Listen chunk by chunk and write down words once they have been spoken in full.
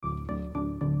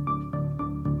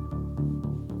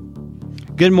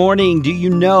Good morning. Do you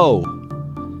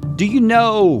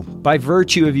know by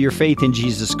virtue of your faith in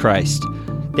Jesus Christ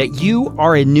that you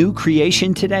are a new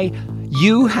creation today?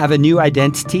 You have a new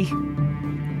identity.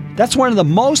 That's one of the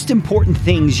most important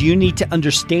things you need to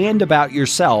understand about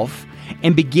yourself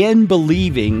and begin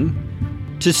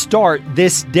believing to start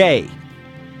this day.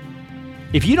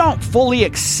 If you don't fully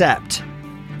accept,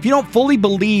 if you don't fully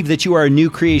believe that you are a new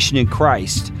creation in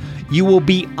Christ, you will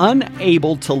be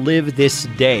unable to live this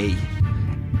day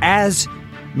as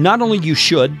not only you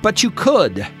should, but you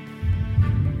could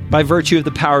by virtue of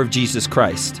the power of Jesus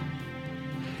Christ.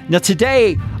 Now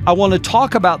today, I want to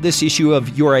talk about this issue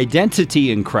of your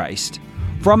identity in Christ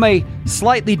from a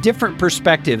slightly different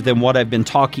perspective than what I've been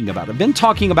talking about. I've been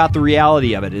talking about the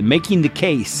reality of it and making the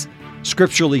case,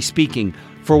 scripturally speaking,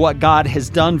 for what God has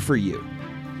done for you.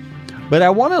 But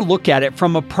I want to look at it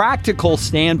from a practical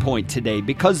standpoint today,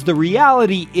 because the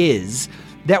reality is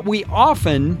that we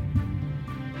often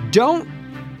don't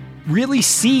really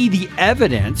see the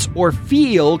evidence or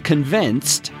feel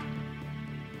convinced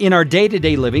in our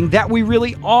day-to-day living that we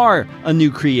really are a new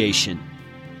creation.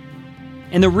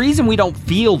 And the reason we don't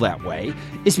feel that way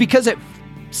is because it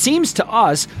seems to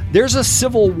us there's a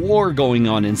civil war going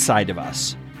on inside of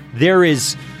us. There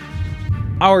is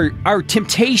our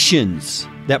temptations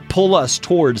that pull us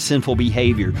toward sinful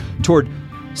behavior, toward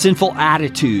sinful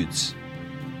attitudes.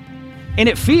 And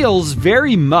it feels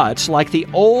very much like the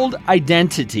old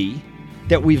identity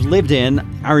that we've lived in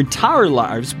our entire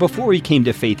lives before we came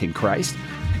to faith in Christ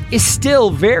is still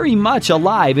very much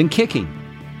alive and kicking.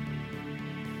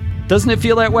 Doesn't it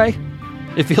feel that way?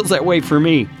 It feels that way for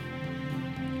me.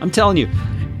 I'm telling you,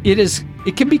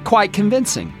 it can be quite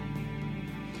convincing.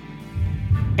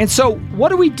 And so what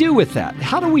do we do with that?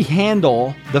 How do we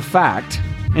handle the fact,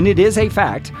 and it is a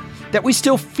fact, that we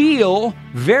still feel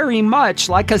very much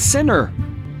like a sinner?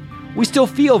 We still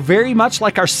feel very much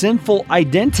like our sinful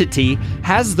identity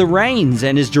has the reins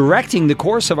and is directing the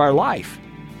course of our life.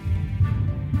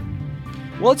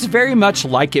 Well, it's very much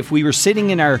like if we were sitting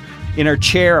in our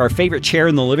chair, our favorite chair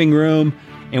in the living room,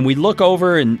 and we look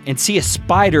over and see a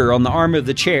spider on the arm of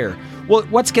the chair. Well,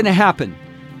 what's going to happen?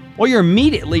 Well, you're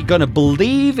immediately going to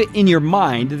believe in your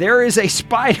mind there is a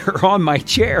spider on my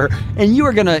chair, and you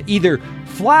are going to either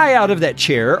fly out of that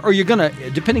chair, or you're going to,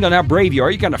 depending on how brave you are,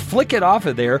 you're going to flick it off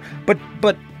of there.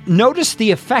 But notice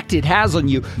the effect it has on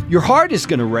you. Your heart is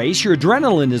going to race. Your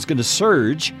adrenaline is going to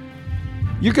surge.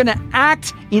 You're going to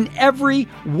act in every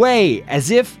way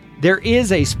as if there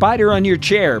is a spider on your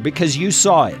chair because you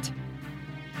saw it.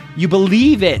 You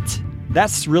believe it.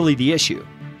 That's really the issue.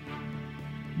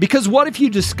 Because what if you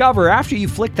discover after you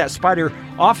flick that spider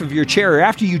off of your chair, or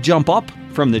after you jump up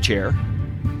from the chair,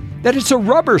 that it's a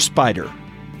rubber spider?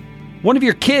 One of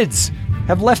your kids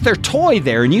have left their toy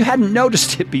there and you hadn't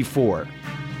noticed it before.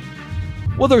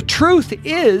 Well, the truth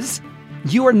is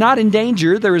you are not in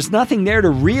danger. There is nothing there to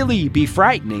really be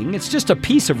frightening. It's just a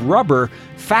piece of rubber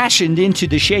fashioned into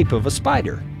the shape of a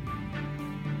spider.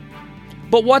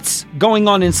 But what's going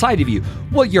on inside of you?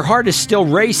 Well, your heart is still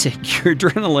racing. Your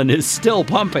adrenaline is still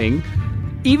pumping,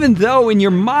 even though in your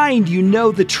mind you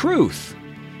know the truth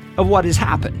of what has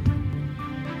happened.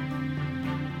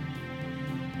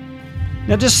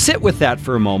 Now just sit with that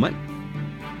for a moment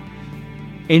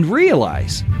and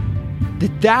realize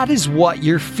that that is what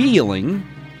you're feeling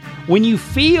when you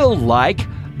feel like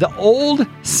the old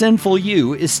sinful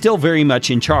you is still very much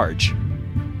in charge.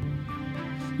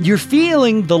 You're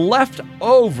feeling the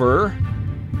leftover,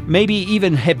 maybe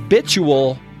even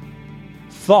habitual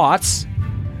thoughts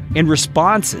and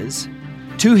responses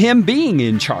to him being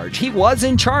in charge. He was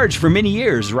in charge for many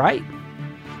years, right?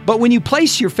 But when you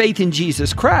place your faith in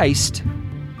Jesus Christ,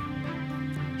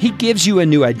 he gives you a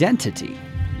new identity.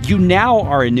 You now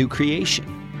are a new creation.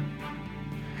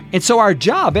 And so our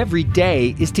job every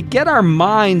day is to get our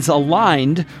minds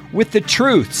aligned with the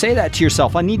truth. Say that to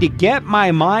yourself. I need to get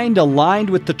my mind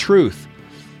aligned with the truth.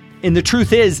 And the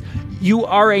truth is, you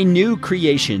are a new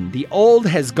creation. The old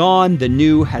has gone, the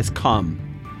new has come.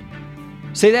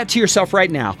 Say that to yourself right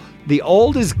now. The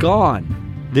old is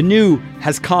gone, the new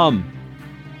has come.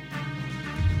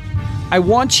 I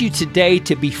want you today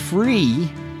to be free.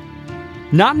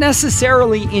 Not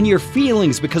necessarily in your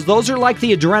feelings, because those are like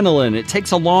the adrenaline. It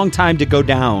takes a long time to go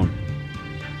down.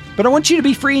 But I want you to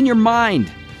be free in your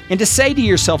mind and to say to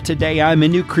yourself today, I'm a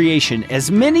new creation, as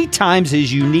many times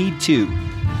as you need to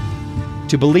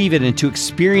believe it and to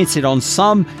experience it on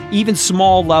some even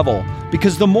small level.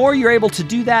 Because the more you're able to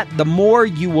do that, the more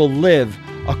you will live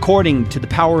according to the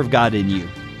power of God in you.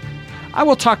 I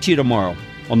will talk to you tomorrow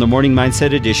on the Morning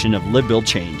Mindset edition of Live, Build,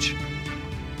 Change.